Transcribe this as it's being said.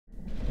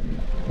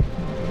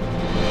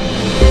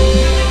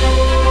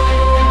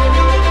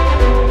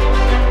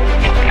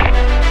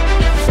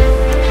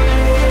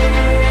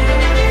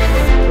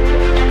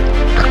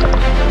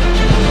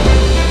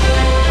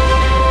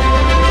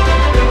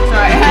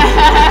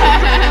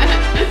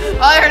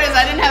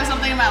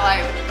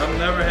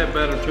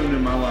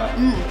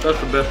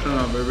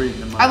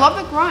I love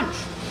the crunch.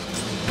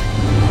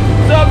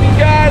 What's up, you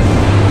guys?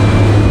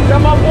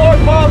 Got my boy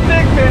Paul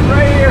Thigpen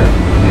right here.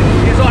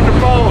 He's on the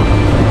phone.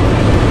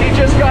 He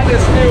just got this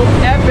new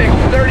epic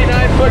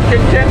 39-foot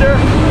contender.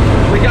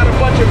 We got a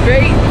bunch of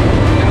bait,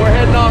 and we're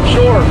heading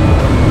offshore.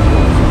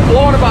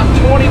 Blowing about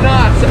 20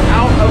 knots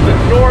out of the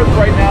north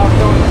right now,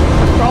 so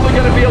it's probably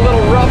going to be a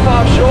little rough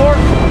offshore.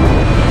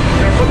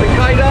 Gonna put the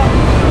kite up,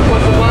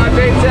 put some live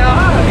baits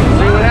out,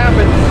 see what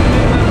happens.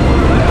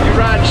 You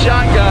ride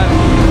shotgun.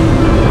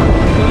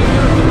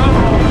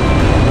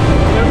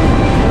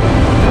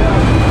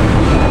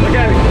 Look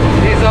at him,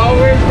 he's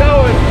always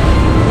going.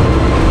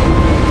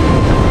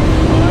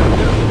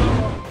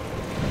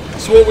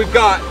 So what we've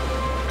got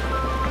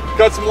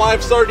some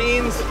live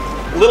sardines,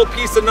 a little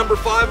piece of number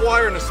 5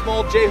 wire, and a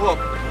small J hook.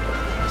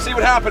 See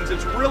what happens.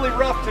 It's really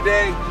rough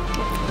today,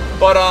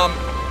 but a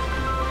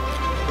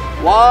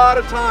lot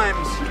of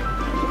times,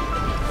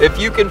 if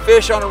you can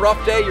fish on a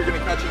rough day, you're gonna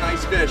catch a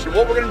nice fish. And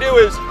what we're gonna do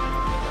is,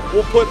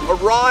 we'll put a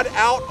rod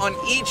out on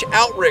each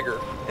outrigger.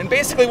 And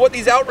basically what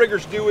these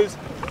outriggers do is,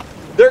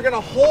 they're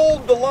gonna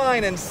hold the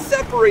line and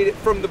separate it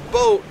from the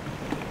boat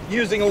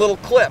using a little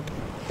clip.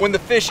 When the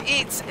fish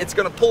eats, it's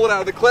gonna pull it out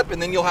of the clip, and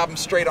then you'll have them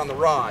straight on the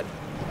rod.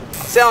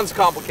 Sounds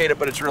complicated,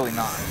 but it's really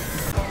not.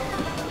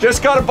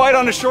 Just got a bite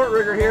on the short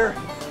rigger here.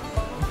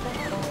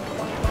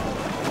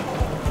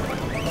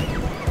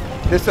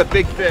 This is a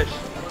big fish.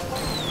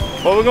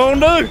 What we gonna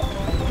do?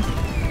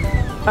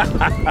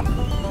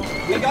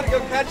 We gotta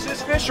go catch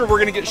this fish, or we're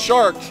gonna get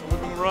sharked. We're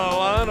gonna run out of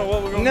line, or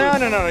what we're gonna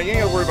do? No, you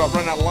ain't gotta worry about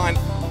running out of line.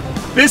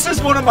 This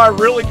is one of my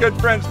really good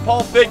friends,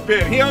 Paul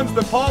Thigpen. He owns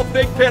the Paul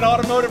Thigpen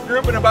Automotive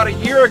Group, and about a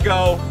year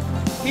ago,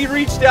 he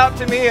reached out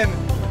to me, and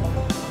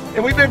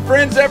we've been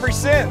friends ever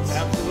since.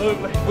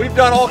 Absolutely. We've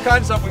done all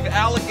kinds of stuff. We've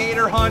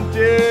alligator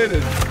hunted,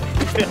 and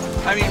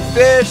I mean,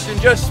 fished, and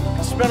just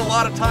spent a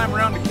lot of time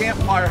around the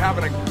campfire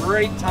having a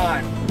great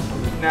time.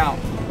 Now,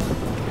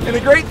 and the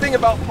great thing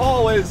about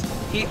Paul is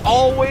he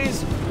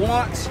always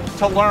wants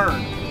to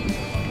learn.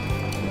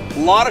 A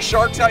lot of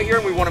sharks out here,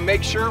 and we want to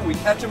make sure we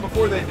catch them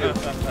before they do.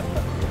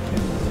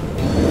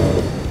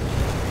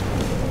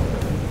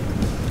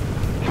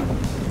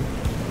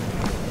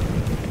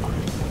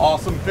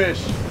 Awesome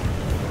fish.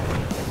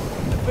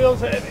 It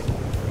feels heavy.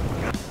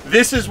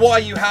 This is why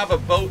you have a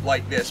boat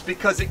like this,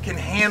 because it can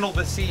handle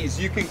the seas.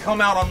 You can come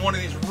out on one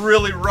of these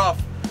really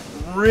rough,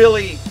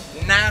 really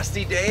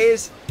nasty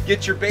days,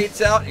 get your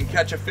baits out, and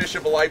catch a fish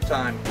of a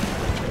lifetime.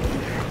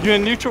 You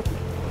in neutral?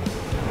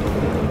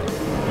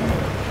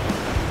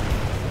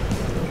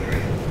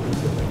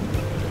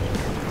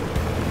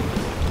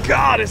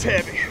 God, it's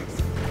heavy.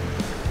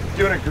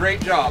 Doing a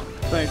great job.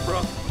 Thanks,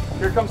 bro.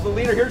 Here comes the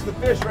leader. Here's the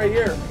fish right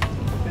here.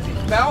 Is he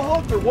foul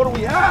hooked, or what do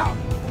we have?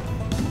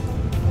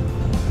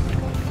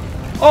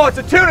 Oh, it's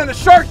a tuna, and the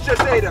sharks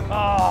just ate him.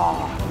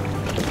 Oh.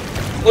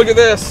 Look at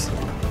this.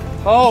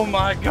 Oh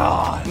my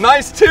God.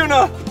 Nice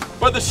tuna,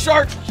 but the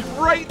shark's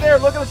right there.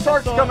 Look at the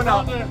sharks coming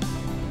out.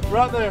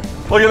 Right there.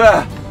 Look at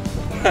that.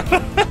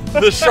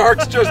 The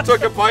sharks just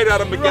took a bite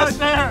out of him. Right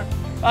there.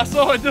 I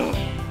saw it do it.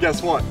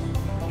 Guess what?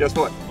 Guess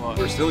what? What?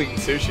 We're still eating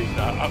sushi.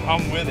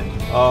 I'm with it.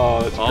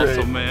 Oh, that's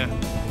awesome, great. man.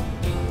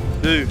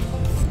 Dude.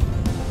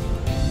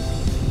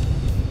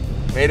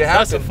 Made it happen.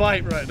 That's a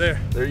fight right there.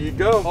 There you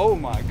go. Oh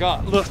my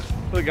God. Look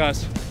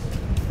guys.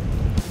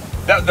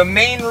 The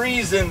main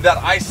reason that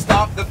I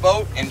stopped the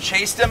boat and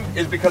chased him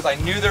is because I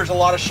knew there's a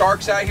lot of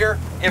sharks out here.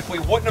 If we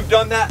wouldn't have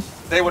done that,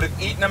 they would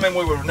have eaten them, and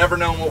we would have never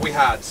known what we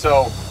had.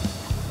 So,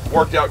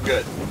 worked out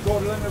good.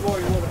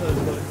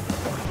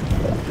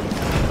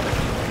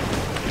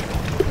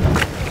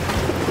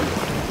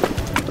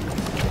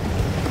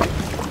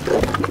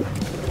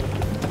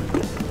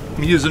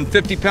 I'm using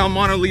 50-pound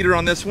mono leader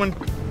on this one.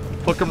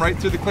 Hook them right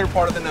through the clear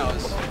part of the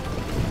nose.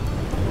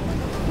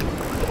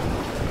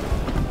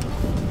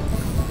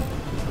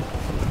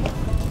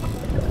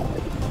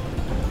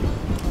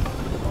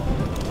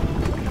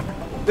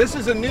 This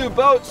is a new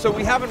boat, so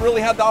we haven't really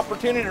had the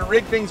opportunity to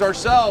rig things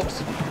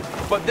ourselves,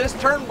 but this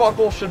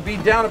turnbuckle should be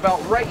down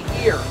about right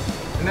here,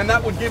 and then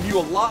that would give you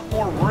a lot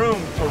more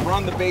room to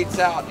run the baits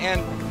out,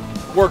 and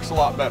works a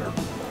lot better.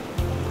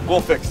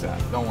 We'll fix that,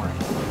 don't worry.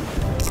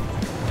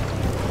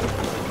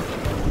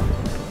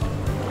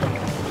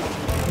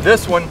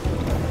 This one,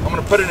 I'm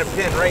gonna put in a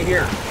pin right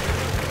here.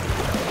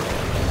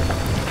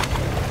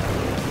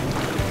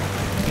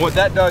 What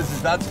that does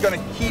is that's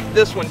gonna keep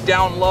this one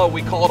down low.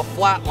 We call it a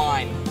flat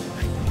line.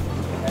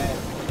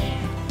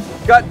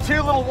 Got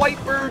 2 little white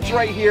birds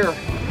right here.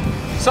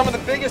 Some of the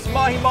biggest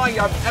mahi-mahi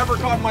I've ever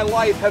caught in my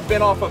life have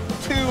been off of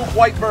 2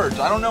 white birds.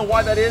 I don't know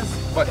why that is,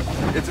 but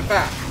it's a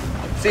fact.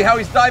 See how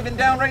he's diving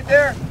down right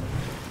there?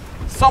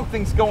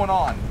 Something's going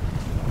on.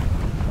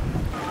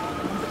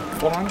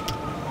 Hold on.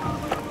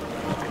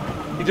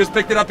 He just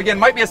picked it up again.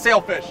 Might be a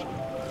sailfish.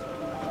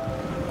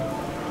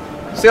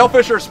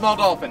 Sailfish or a small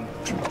dolphin.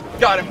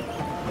 Got him.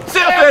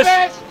 Sailfish!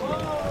 Sailfish!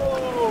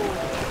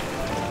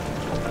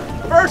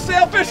 First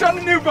sailfish on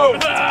the new boat.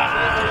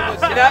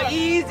 Now,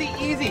 easy,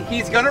 easy.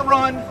 He's gonna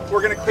run.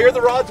 We're gonna clear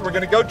the rods. We're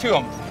gonna go to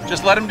him.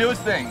 Just let him do his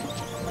thing.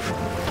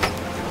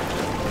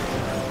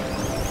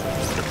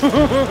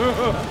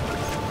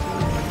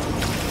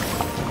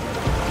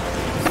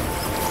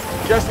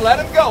 Just let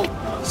him go.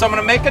 So I'm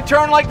gonna make a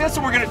turn like this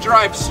and we're gonna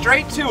drive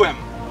straight to him.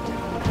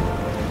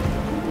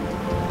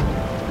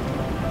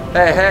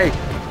 Hey, hey.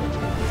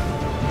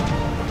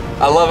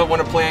 I love it when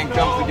a plan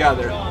comes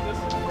together.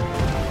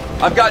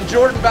 I've got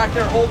Jordan back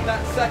there holding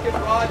that second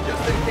rod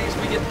just in case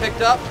we get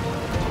picked up.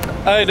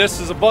 Hey, this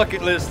is a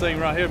bucket list thing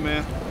right here,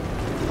 man.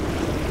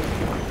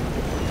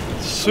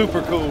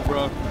 Super cool,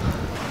 bro.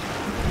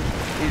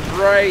 He's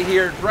right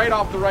here, right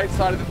off the right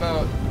side of the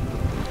boat.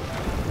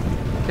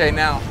 Okay,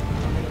 now.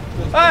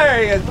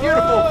 Hey, a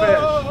beautiful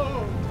fish.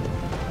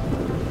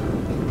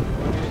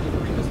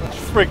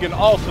 It's freaking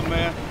awesome,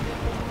 man.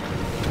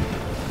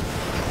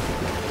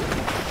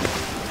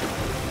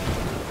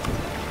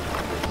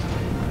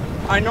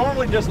 I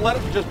normally just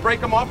break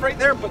them off right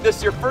there, but this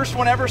is your first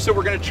one ever, so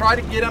we're gonna try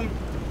to get him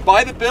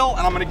by the bill,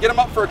 and I'm gonna get him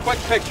up for a quick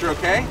picture,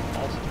 okay?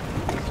 Awesome.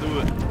 Let's do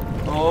it.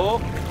 Oh,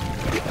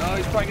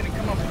 he's probably gonna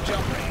come up and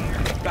jump right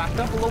here. Back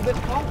up a little bit,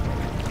 Paul.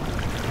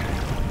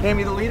 Hand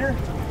me the leader.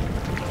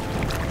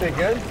 Okay,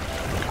 good.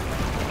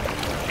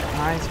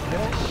 Nice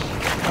fish.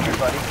 Come here,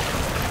 buddy.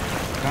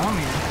 Come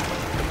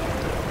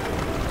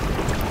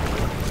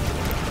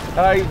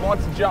here. He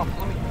wants to jump.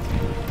 Let me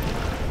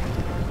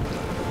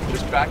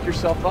just back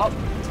yourself up.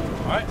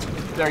 All right.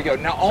 There you go.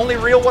 Now only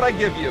reel what I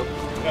give you.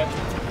 Okay.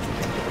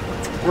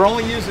 We're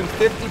only using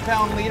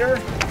 50-pound leader.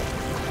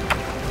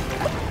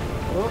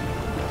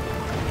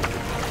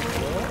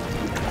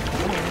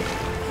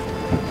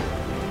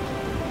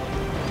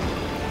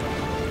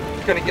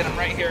 Gonna get him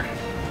right here.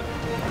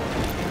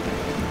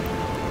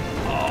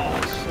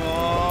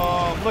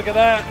 Awesome. Look at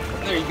that.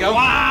 There you go.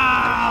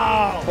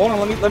 Wow. Hold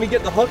on, let me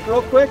get the hook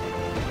real quick.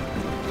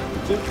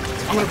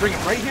 I'm gonna bring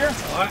it right here.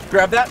 All right.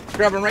 Grab that.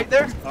 Grab him right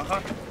there.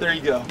 Uh-huh. There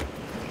you go.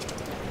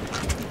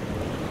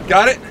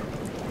 Got it?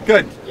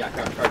 Good. Yeah,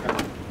 come.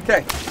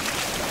 Okay.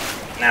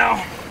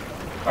 Now,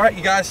 all right,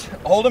 you guys,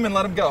 hold him and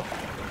let him go.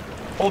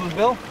 Hold his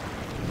bill.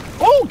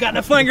 Oh, got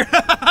the finger.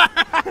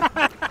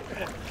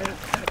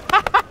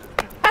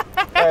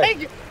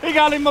 Hey. He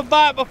got him a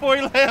bite before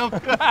he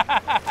left.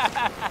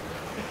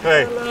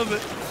 Hey. I love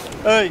it.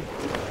 Hey.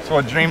 That's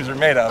what dreams are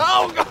made of.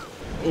 Oh, God.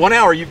 1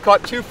 hour, you've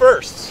caught 2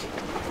 firsts.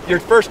 Your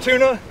first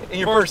tuna and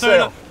your first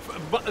sail.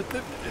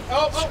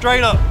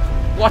 Straight up.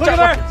 Watch Look out.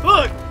 at that.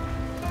 Look.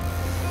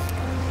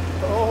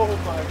 Oh,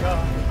 my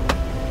God.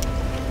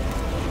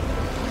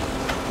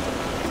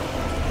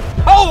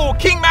 Oh,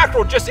 king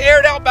mackerel just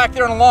aired out back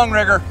there on a long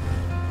rigger.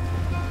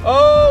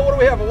 Oh, what do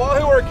we have? A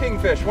wahoo or a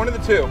kingfish? One of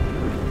the two.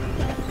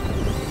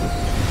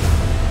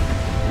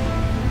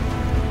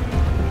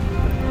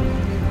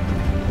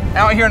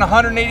 Out here in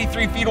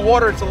 183 feet of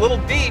water, it's a little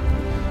deep.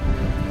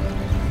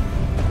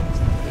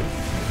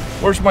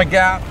 Where's my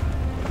gap?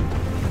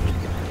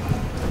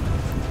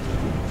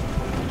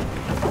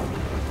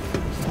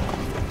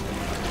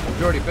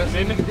 Jordy, best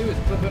thing you can do is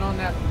flip it on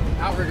that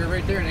outrigger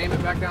right there and aim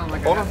it back down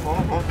like Hold I on,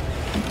 have. hold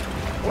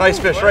on. Nice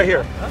fish right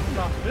here. That's a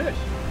nice fish.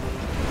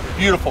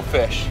 Beautiful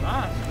fish.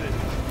 Nice fish.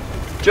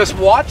 Just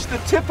watch the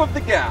tip of the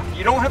gaff.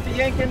 You don't have to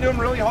yank into him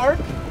really hard.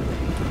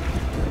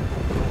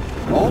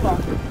 Hold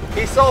on.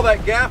 He saw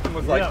that gaff and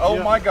was like,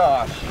 oh my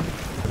gosh.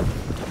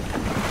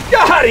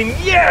 Got him,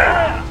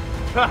 yeah!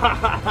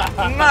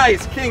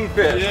 Nice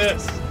kingfish.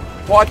 Yes.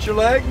 Watch your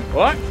leg.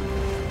 What?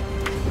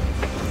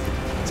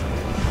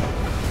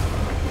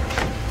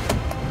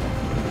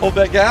 Hold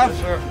that gaff.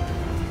 Yes, sir.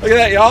 Look at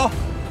that, y'all.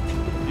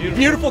 Beautiful.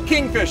 Beautiful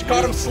kingfish.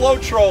 Caught him slow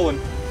trolling.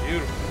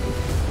 Beautiful.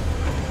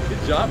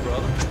 Good job,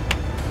 brother.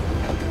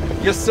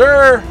 Yes,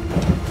 sir.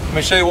 Let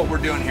me show you what we're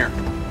doing here.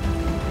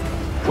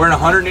 We're in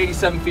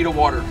 187 feet of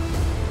water.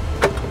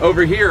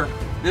 Over here,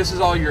 this is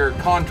all your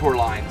contour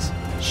lines.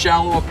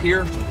 Shallow up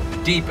here,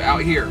 deep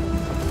out here.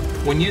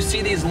 When you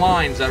see these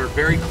lines that are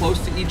very close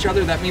to each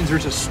other, that means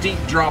there's a steep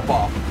drop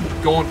off,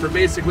 going for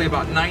basically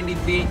about 90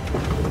 feet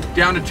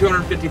down to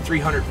 250,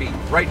 300 feet.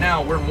 Right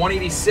now, we're in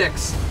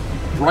 186,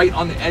 right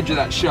on the edge of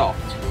that shelf.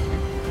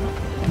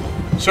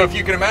 So if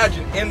you can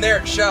imagine, in there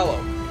it's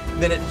shallow,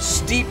 then it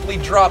steeply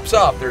drops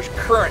off. There's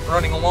current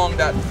running along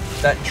that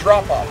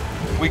drop off.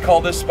 We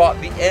call this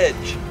spot the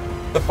edge.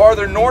 The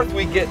farther north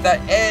we get,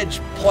 that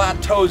edge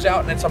plateaus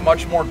out and it's a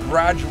much more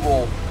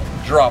gradual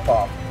drop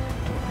off.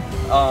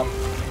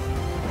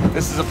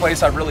 This is a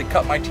place I've really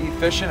cut my teeth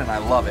fishing and I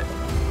love it.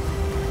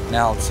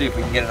 Now let's see if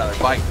we can get another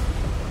bite.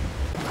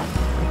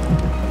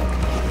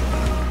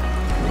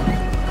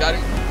 Got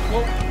him.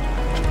 Whoa.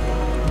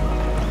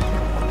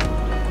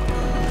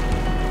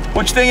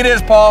 What you think it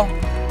is, Paul?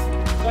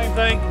 Same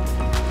thing.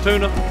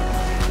 Tuna.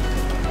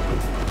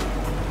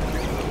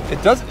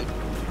 It doesn't,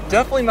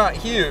 definitely not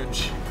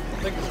huge.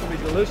 I think it's gonna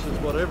be delicious,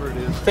 whatever it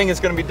is. Think it's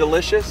gonna be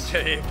delicious?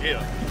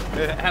 Yeah,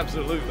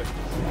 absolutely.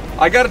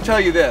 I gotta tell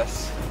you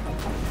this.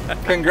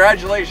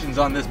 Congratulations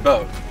on this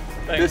boat.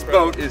 Thanks, This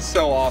brother. boat is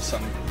so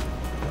awesome.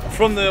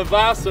 From the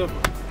advice of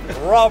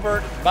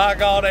Robert, by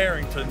God,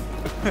 Arrington.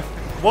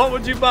 What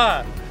would you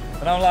buy?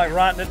 And I'm like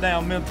writing it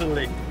down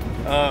mentally.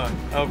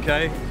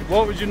 Okay.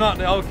 What would you not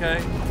do?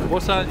 Okay.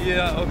 What's that?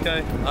 Yeah,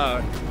 okay. All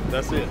right.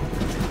 That's it.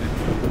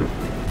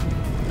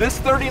 This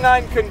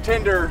 39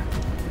 contender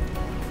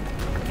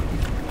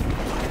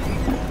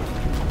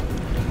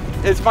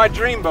is my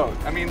dream boat.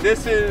 I mean,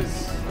 this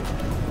is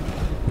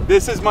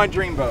my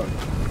dream boat.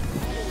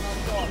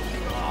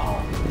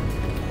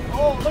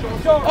 Oh, look at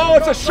the shark. Oh,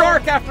 it's a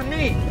shark after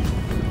me.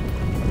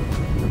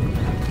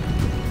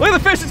 Look at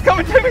the fish, it's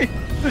coming to me.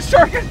 The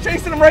shark is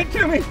chasing him right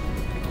to me.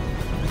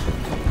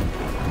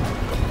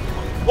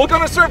 Look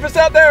on the surface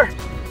out there.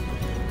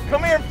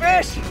 Come here,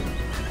 fish.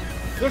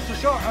 There's the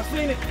shark. I've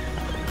seen it.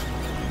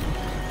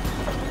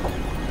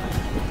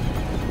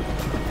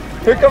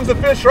 Here comes the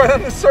fish right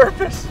on the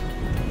surface.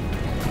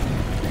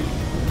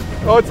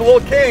 Oh, it's a little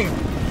king.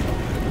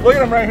 Look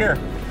at him right here.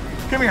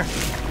 Come here.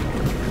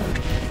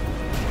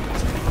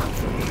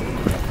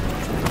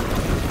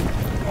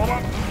 Hold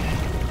on.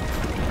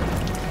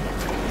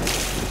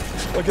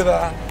 Look at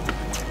that.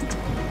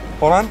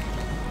 Hold on.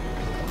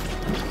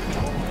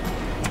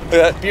 Look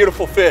at that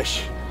beautiful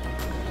fish.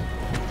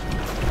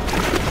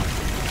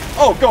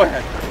 Oh, go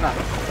ahead.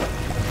 Nice.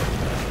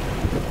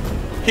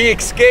 He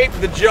escaped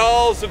the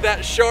jaws of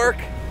that shark.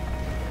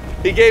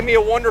 He gave me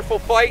a wonderful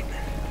fight,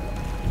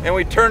 and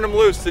we turned him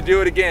loose to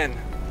do it again.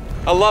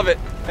 I love it.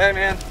 Hey,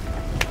 man.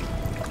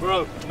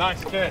 Bro,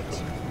 nice catch.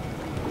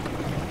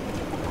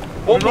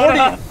 What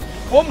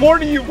more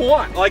do you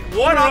want? Like,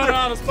 what Running other?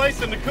 out of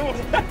space in the cooler.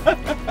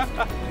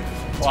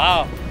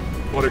 Wow.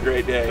 What a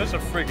great day. This is a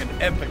freaking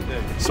epic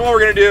day. So what we're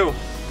gonna do,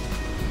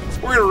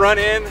 we're gonna run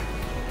in,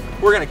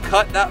 we're gonna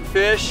cut that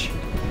fish,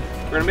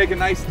 we're gonna make a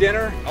nice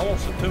dinner. I want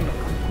some tuna.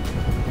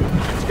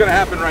 It's gonna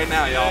happen right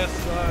now, y'all.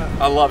 Yes,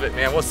 I love it,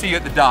 man. We'll see you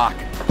at the dock.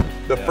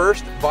 The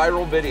first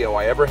viral video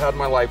I ever had in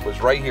my life was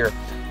right here.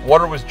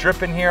 Water was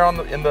dripping here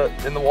in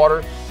the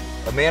water.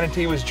 A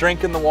manatee was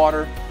drinking the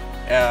water,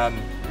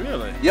 and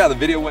really? Yeah, the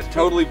video went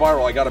totally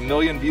viral. I got 1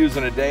 million views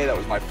in a day. That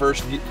was my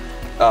first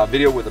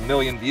video with 1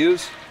 million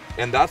views,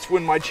 and that's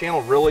when my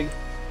channel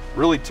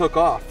really took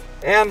off.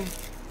 And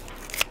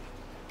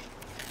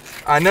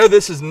I know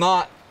this is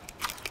not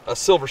a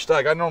silver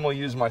stag. I normally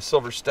use my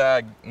silver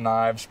stag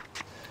knives,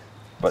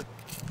 but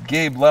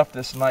Gabe left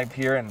this knife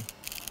here, and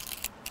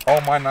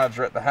all my knives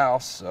are at the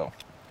house, so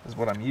this is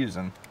what I'm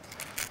using.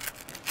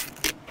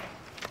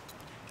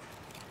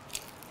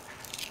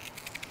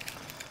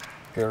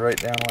 Go right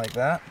down like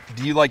that.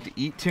 Do you like to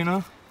eat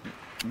tuna?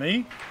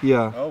 Me?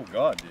 Yeah. Oh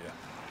God, yeah.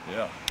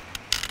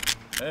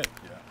 Yeah. Heck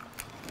yeah.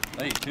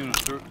 I eat tuna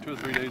 2 or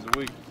 3 days a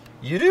week.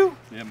 You do?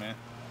 Yeah, man.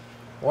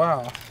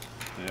 Wow.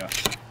 Yeah.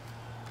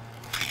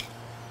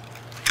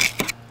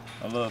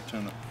 I love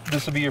tuna.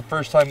 This will be your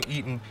first time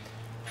eating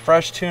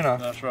fresh tuna.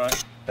 That's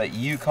right. That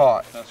you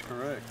caught. That's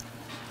correct.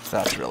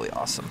 That's really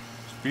awesome.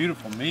 It's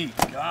beautiful meat.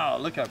 God,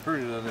 look how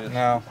pretty that is.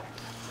 Now,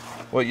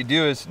 what you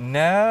do is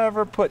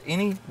never put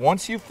any,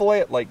 once you fillet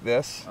it like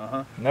this,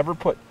 never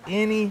put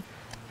any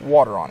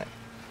water on it.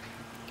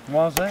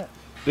 Why is that?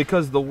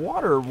 Because the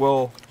water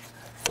will,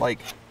 like,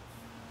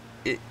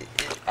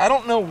 I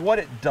don't know what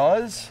it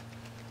does,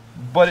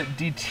 but it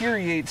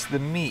deteriorates the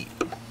meat.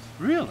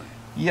 Really?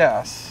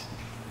 Yes.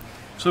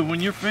 So when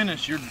you're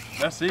finished,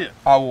 that's it?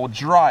 I will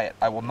dry it.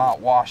 I will not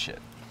wash it.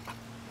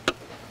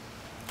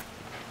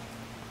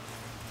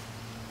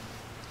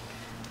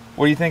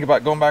 What do you think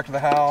about going back to the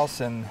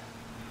house and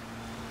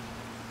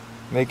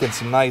making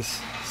some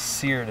nice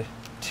seared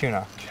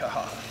tuna?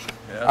 God.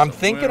 Yeah, I'm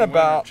thinking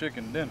about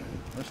chicken dinner.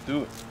 Let's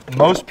do it.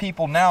 Most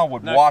people now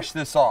would wash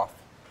this off.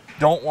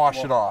 Don't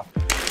wash it off.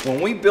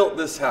 When we built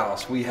this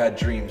house, we had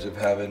dreams of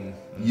having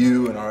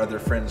you and our other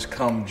friends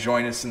come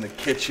join us in the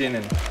kitchen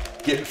and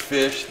get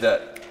fish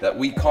that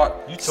we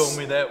caught. You told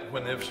me that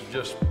when it was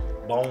just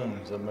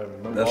bones. No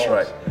That's balls.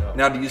 right. Yeah.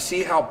 Now, do you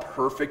see how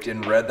perfect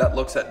and red that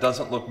looks? That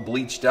doesn't look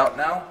bleached out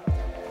now.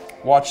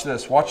 Watch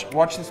this.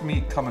 Watch this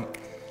meat coming.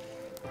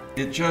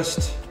 It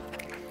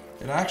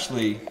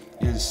actually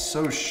is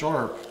so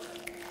sharp.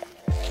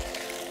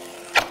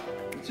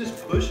 It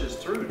just pushes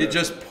through. It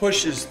just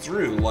pushes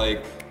through,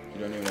 like, You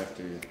don't even have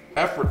to.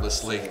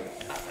 effortlessly.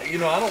 You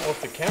know, I don't know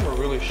if the camera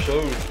really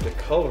shows the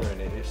color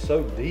in it. It's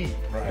so deep.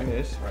 Right. I mean,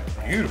 it's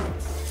beautiful.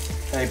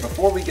 Hey,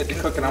 before we get to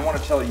cooking, I want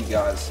to tell you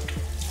guys,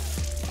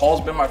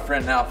 Paul's been my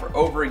friend now for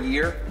over a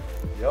year.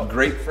 Yep.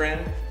 Great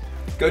friend.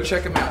 Go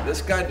check him out.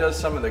 This guy does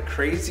some of the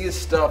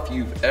craziest stuff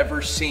you've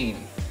ever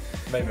seen.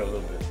 Maybe a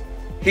little bit.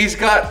 He's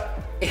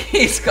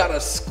got a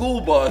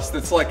school bus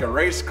that's like a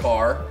race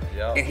car,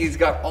 Yep. and he's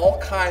got all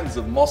kinds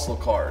of muscle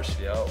cars.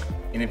 Yep.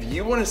 And if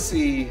you want to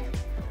see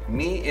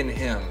me and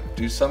him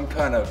do some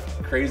kind of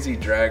crazy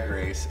drag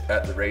race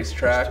at the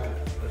racetrack.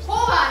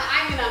 Hold on,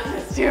 I'm in on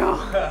this too.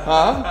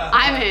 Huh?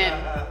 I'm in.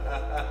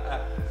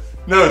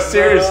 No,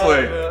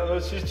 seriously.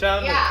 She's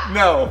trying Yeah.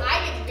 No.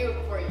 I get to do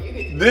it before you get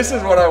to do This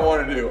is what I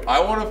want to do. I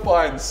want to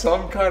find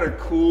some kind of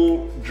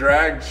cool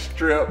drag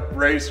strip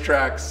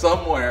racetrack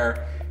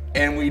somewhere,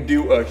 and we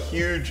do a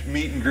huge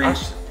meet and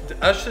greet.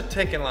 I should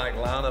take and like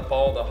line up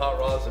all the hot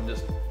rods and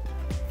just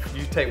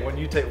You take one,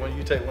 you take one,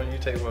 you take one, you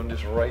take one.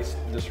 Just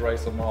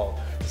race them all.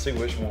 See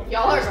which one.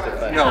 Y'all are is the going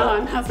best.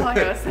 down. That's all I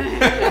gotta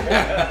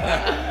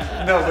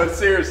say. No, but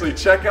seriously,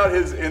 check out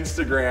his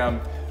Instagram,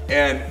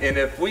 and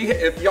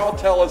if y'all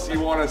tell us you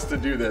want us to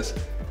do this,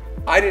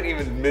 I didn't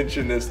even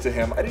mention this to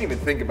him. I didn't even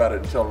think about it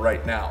until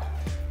right now.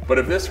 But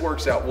if this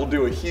works out, we'll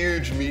do a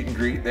huge meet and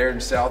greet there in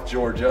South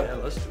Georgia.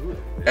 Yeah, let's do it.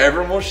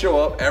 Everyone will show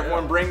up.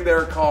 Everyone bring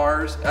their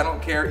cars. I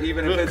don't care,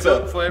 even if it's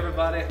cook for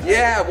everybody.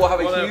 Yeah, we'll have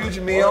Whatever. a huge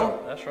meal.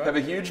 Whatever. That's right. Have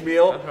a huge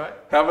meal. That's right.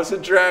 Have us a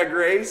drag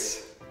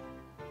race.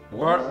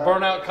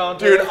 Burnout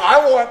contest. Dude,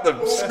 I want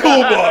the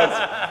school bus.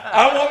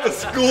 I want the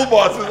school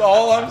bus is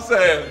all I'm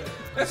saying.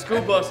 The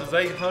school bus is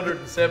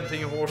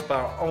 817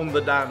 horsepower on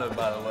the dyno,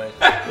 by the way.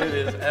 It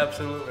is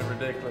absolutely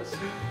ridiculous.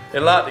 It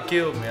like to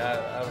kill me.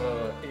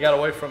 It got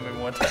away from me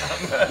one time.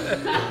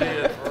 It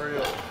did, for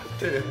real.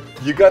 Dude.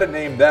 You got to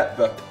name that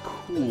the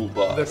cool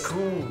bus. The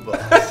cool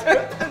bus.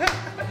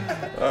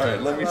 All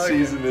right, let me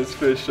season this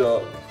fish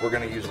up. We're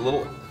gonna use a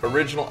little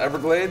original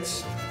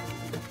Everglades,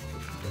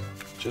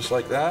 just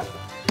like that.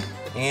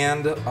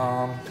 And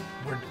right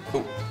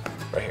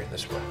here,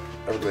 this one,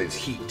 Everglades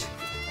Heat.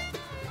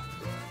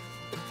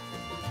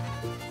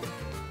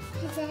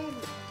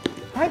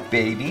 Hi,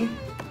 baby.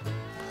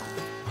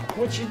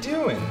 What you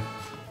doing?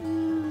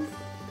 And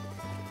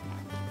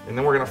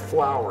then we're gonna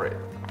flour it.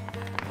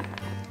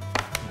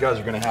 You guys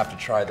are gonna have to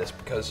try this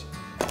because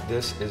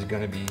this is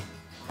gonna be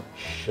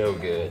so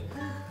good.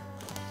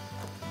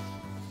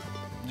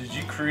 Did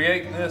you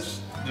create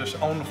this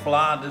just on the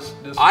fly? This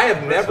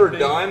I've never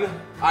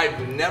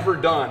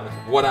recipe? done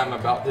what I'm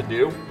about to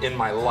do in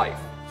my life.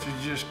 So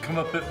you just come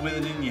up with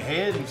it in your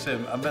head and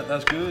said, I bet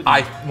that's good?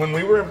 When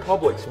we were in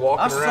Publix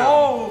walking I around.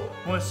 saw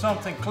when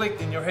something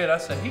clicked in your head, I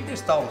said, he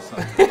just thought of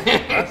something.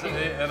 I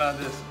said, and I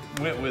just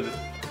went with it.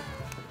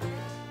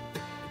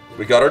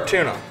 We got our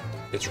tuna.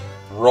 It's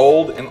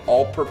rolled in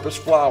all-purpose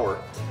flour.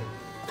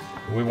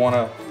 We want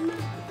to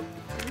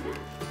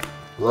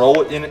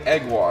roll it in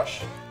egg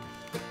wash,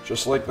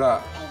 just like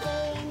that.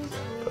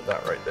 Put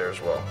that right there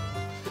as well.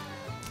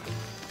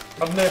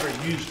 I've never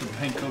used a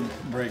panko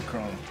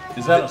breadcrumb.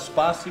 Is that a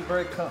spicy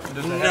breadcrumb?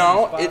 Does it have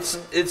No, any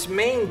spice? its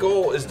main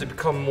goal is to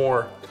become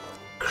more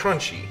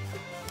crunchy.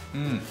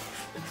 This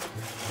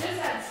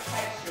has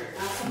texture,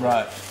 not so much.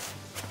 Right.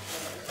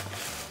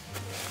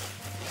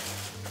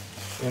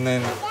 And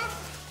then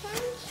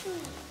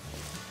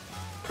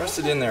press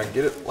it in there and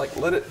get it,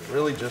 let it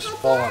really just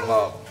fall in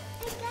love.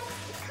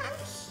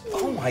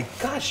 Oh my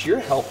gosh, you're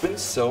helping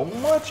so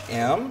much,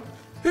 Em.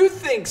 Who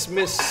thinks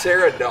Miss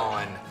Sarah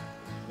Dawn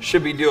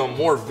should be doing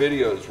more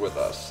videos with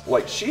us?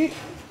 Like she...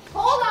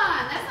 Hold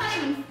on, that's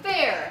not even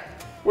fair.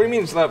 What do you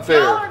mean it's not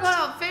fair? Y'all are going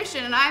out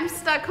fishing and I'm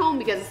stuck home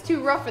because it's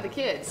too rough for the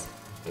kids.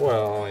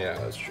 Well, yeah,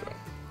 that's true.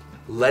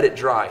 Let it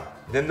dry.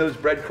 Then those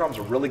breadcrumbs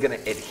are really gonna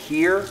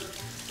adhere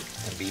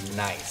and be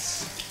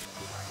nice.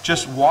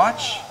 Just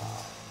watch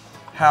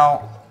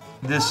how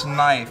this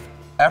knife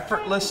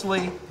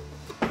effortlessly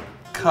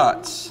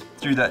cuts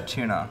through that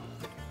tuna.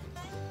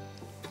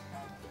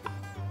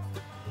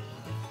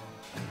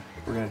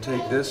 We're gonna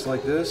take this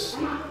like this,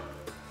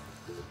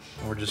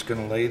 and we're just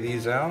gonna lay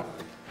these out.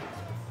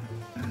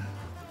 And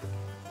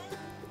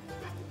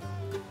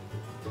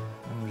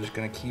we're just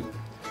gonna keep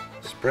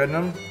spreading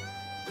them.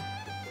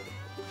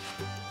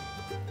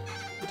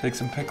 Take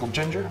some pickled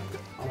ginger.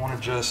 I wanna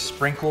just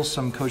sprinkle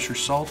some kosher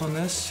salt on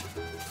this.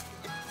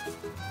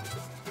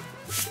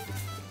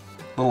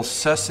 Little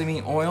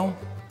sesame oil.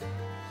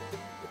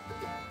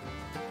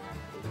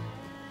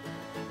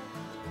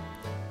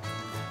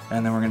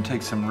 And then we're gonna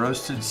take some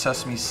roasted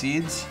sesame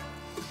seeds.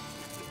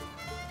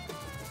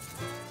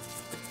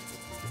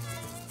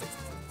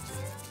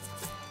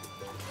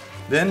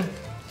 Then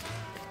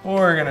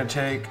we're gonna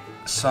take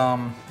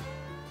some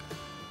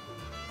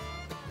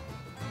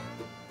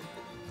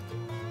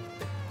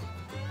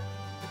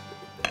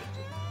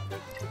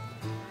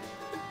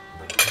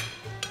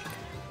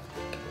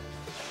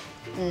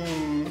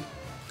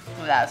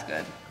That's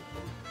good.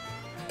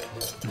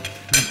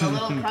 A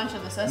little crunch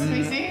of the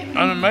sesame seed.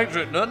 And it makes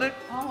it, doesn't it?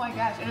 Oh my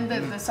gosh, and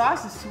the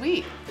sauce is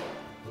sweet.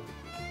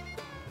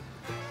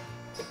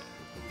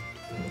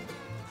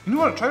 You know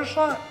what it tastes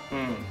like?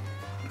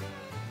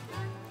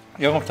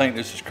 Y'all gonna think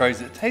this is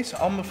crazy. It tastes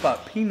almost like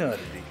peanutty.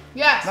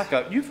 Yes, Like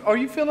are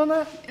you feeling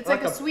that? it's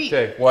like a sweet.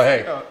 Okay, well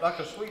hey, Like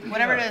a sweet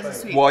Whatever it peanut is, it's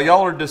thing. sweet. while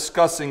y'all are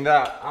discussing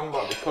that, I'm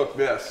about to cook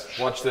this.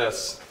 Watch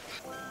this.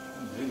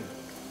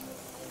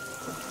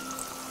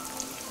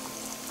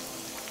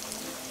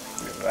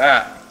 Look at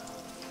that.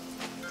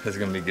 This is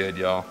gonna be good,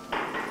 y'all.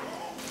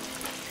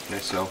 Okay,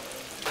 so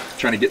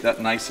trying to get that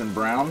nice and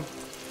brown.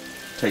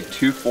 Take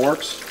 2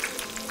 forks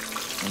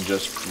and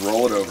just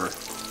roll it over.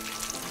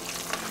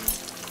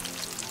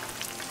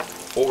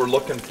 What we're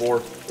looking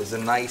for is a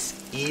nice,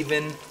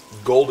 even,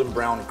 golden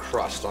brown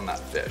crust on that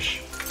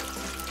fish.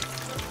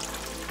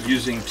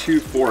 Using 2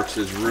 forks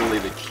is really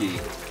the key.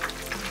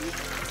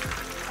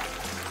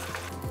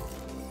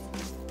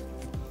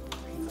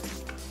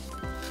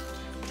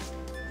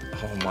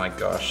 Oh my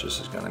gosh, this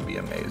is gonna be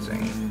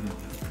amazing.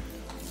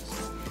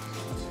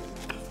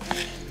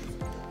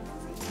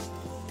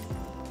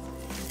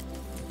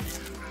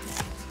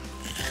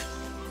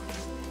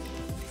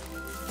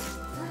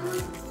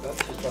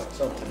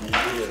 something you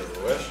do at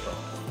a restaurant,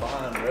 a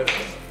fine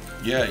restaurant.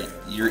 Yeah,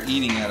 you're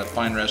eating at a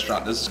fine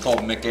restaurant. This is called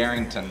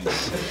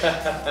McArrington's.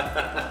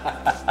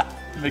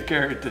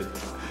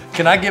 McCarrington.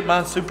 Can I get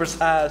mine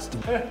supersized?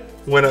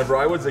 Whenever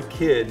I was a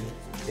kid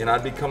and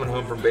I'd be coming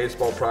home from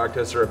baseball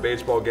practice or a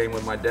baseball game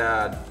with my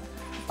dad,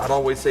 I'd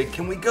always say,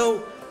 can we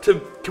go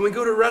to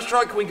a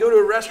restaurant? Can we go to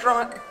a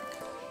restaurant?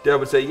 Dad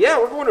would say, yeah,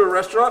 we're going to a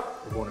restaurant.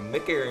 We're going to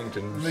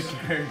McArrington's.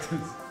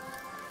 McCarrington's.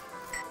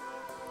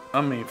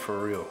 I mean, for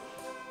real.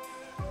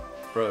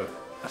 Bro,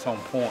 that's on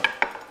point.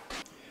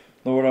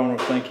 Lord, I want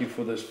to thank you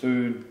for this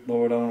food.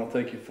 Lord, I want to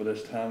thank you for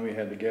this time we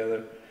had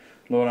together.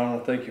 Lord, I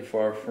want to thank you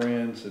for our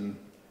friends and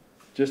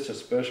just the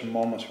special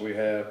moments we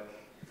have.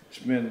 It's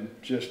been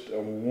just a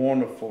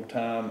wonderful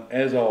time,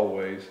 as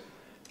always.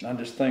 And I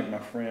just thank my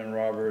friend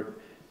Robert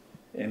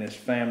and his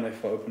family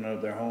for opening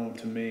up their home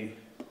to me.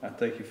 I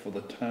thank you for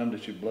the time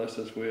that you blessed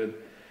us with.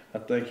 I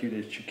thank you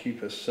that you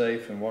keep us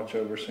safe and watch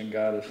over us and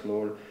guide us,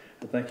 Lord.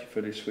 I thank you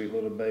for these sweet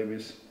little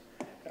babies,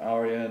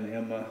 Aria and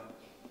Emma.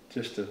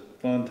 Just the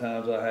fun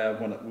times I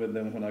have with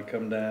them when I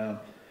come down.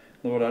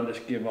 Lord, I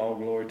just give all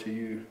glory to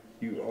you.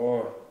 You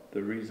are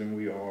the reason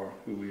we are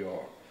who we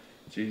are.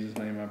 In Jesus'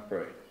 name I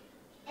pray.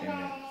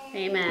 Amen.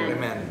 Amen.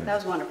 Amen. That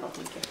was wonderful.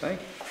 Thank you.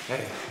 Thank you.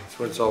 Hey, that's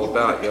what it's all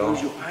about, y'all.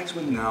 Close your eyes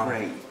when you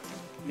pray.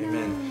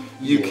 Amen.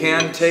 You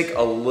can take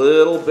a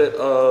little bit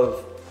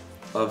of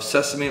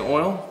sesame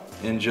oil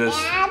and just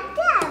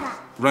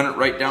run it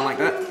right down like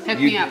that. Hook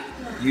me up.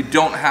 You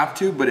don't have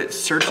to, but it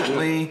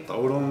certainly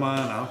Throw it on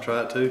mine. I'll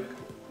try it too.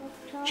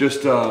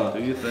 just Do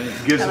you think?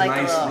 gives I like a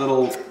the nice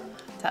little- little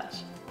Touch.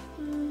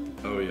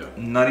 Oh yeah.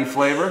 nutty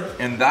flavor,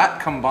 and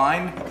that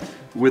combined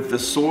with the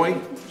soy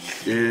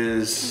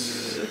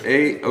is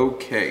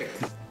a-okay.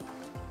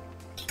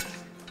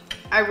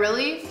 I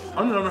really,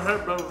 I've never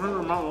had better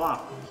food in my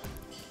life.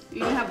 you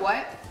didn't have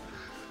what?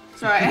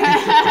 Sorry.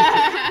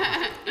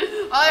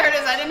 All I heard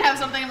is I didn't have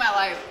something in my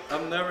life.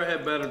 I've never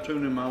had better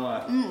tuna in my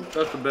life.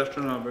 That's the best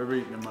tuna I've ever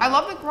eaten in my life. I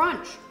love the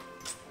crunch.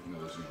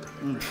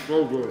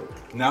 So good.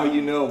 Now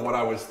you know what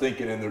I was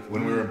thinking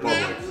when we were in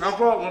public. I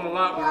brought one a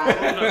lot when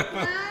I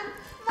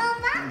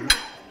was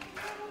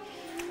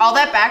All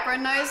that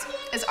background noise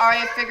is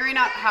Aria figuring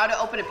out how to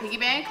open a piggy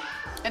bank,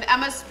 and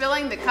Emma's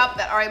spilling the cup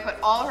that Aria put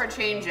all her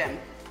change in.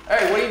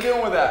 Hey, what are you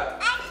doing with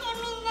that?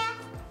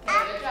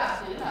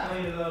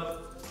 Clean it up.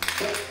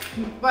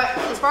 But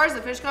as far as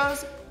the fish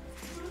goes,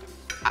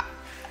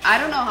 I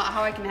don't know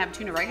how I can have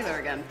tuna regular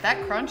again.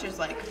 That crunch is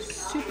like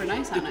super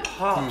nice on it.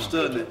 Pops,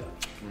 doesn't it?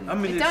 I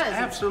mean, It it's does.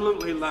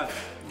 absolutely like,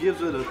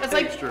 gives it a It's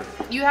texture.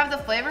 like you have the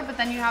flavor, but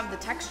then you have the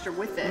texture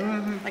with it.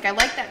 Like I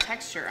like that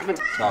texture.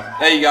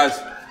 Hey, you guys.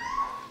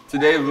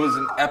 Today was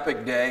an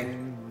epic day,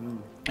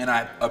 and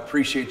I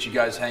appreciate you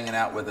guys hanging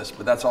out with us,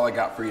 but that's all I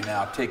got for you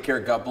now. Take care.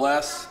 God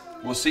bless.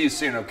 We'll see you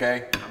soon,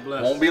 okay?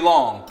 bless. Won't be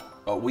long,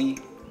 but we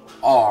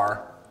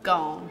are